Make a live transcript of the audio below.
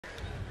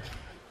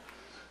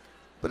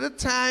But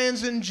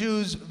Italians and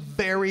Jews,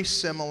 very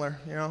similar,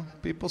 you know.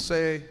 People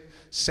say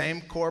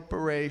same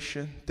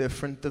corporation,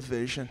 different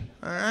division,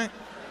 all right?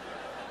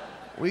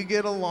 We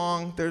get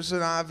along. There's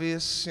an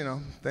obvious, you know,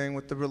 thing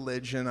with the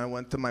religion. I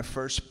went to my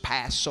first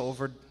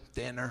Passover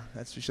dinner.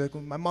 That's what she's like,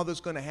 my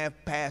mother's gonna have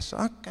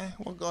Passover. Okay,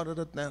 we'll go to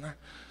the dinner.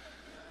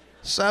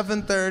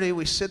 7:30,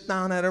 we sit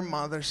down at her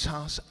mother's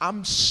house.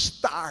 I'm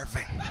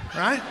starving,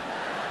 right?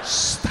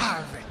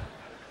 Starving.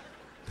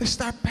 They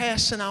start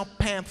passing out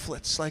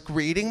pamphlets, like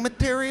reading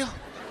material.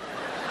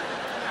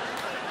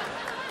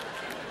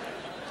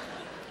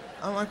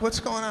 I'm like, what's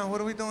going on? What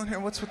are we doing here?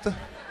 What's with the...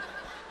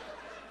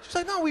 She's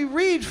like, no, we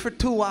read for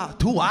 2 hours.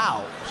 2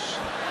 hours?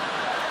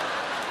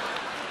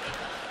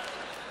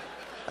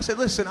 I said,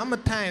 listen, I'm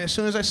Italian. As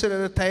soon as I sit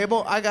at a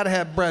table, I gotta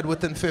have bread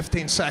within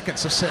 15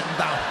 seconds of sitting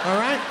down, all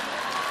right?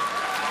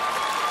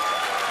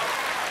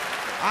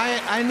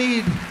 I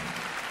need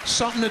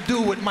something to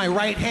do with my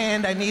right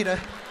hand. I need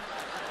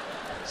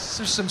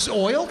some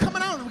oil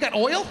coming out? We got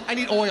oil? I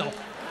need oil,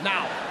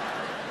 now.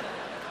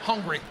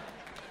 Hungry.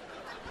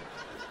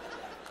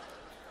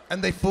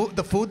 And the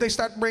food they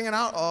start bringing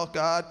out, oh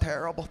God,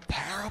 terrible,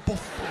 terrible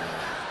food.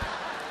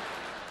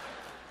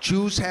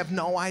 Jews have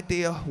no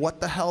idea what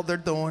the hell they're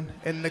doing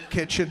in the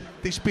kitchen.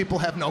 These people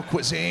have no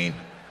cuisine.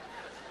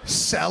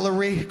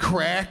 Celery,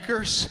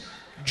 crackers,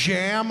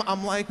 jam.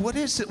 I'm like, what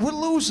is it? We're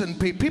losing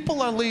people.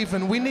 People are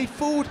leaving. We need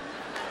food.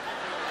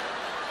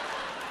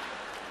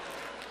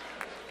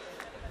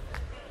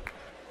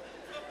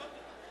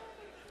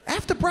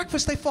 After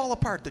breakfast, they fall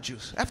apart, the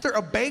Jews. After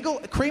a bagel,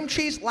 cream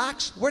cheese,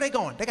 lox, where are they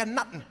going? They got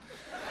nothing.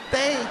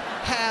 They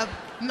have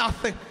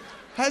nothing.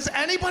 Has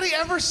anybody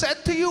ever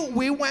said to you,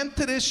 we went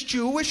to this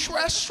Jewish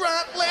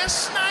restaurant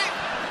last night?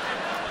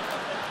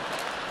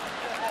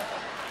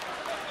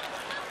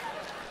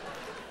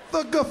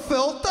 The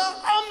gefilte,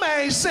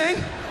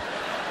 amazing.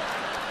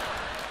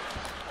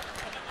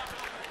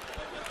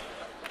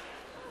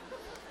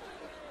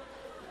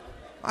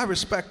 I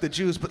respect the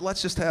Jews, but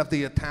let's just have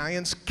the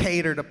Italians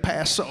cater the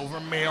Passover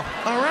meal,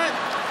 all right?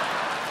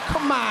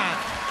 Come on.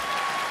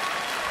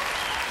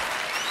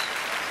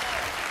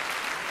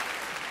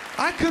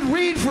 I could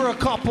read for a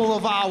couple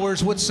of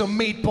hours with some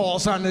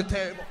meatballs on the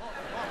table.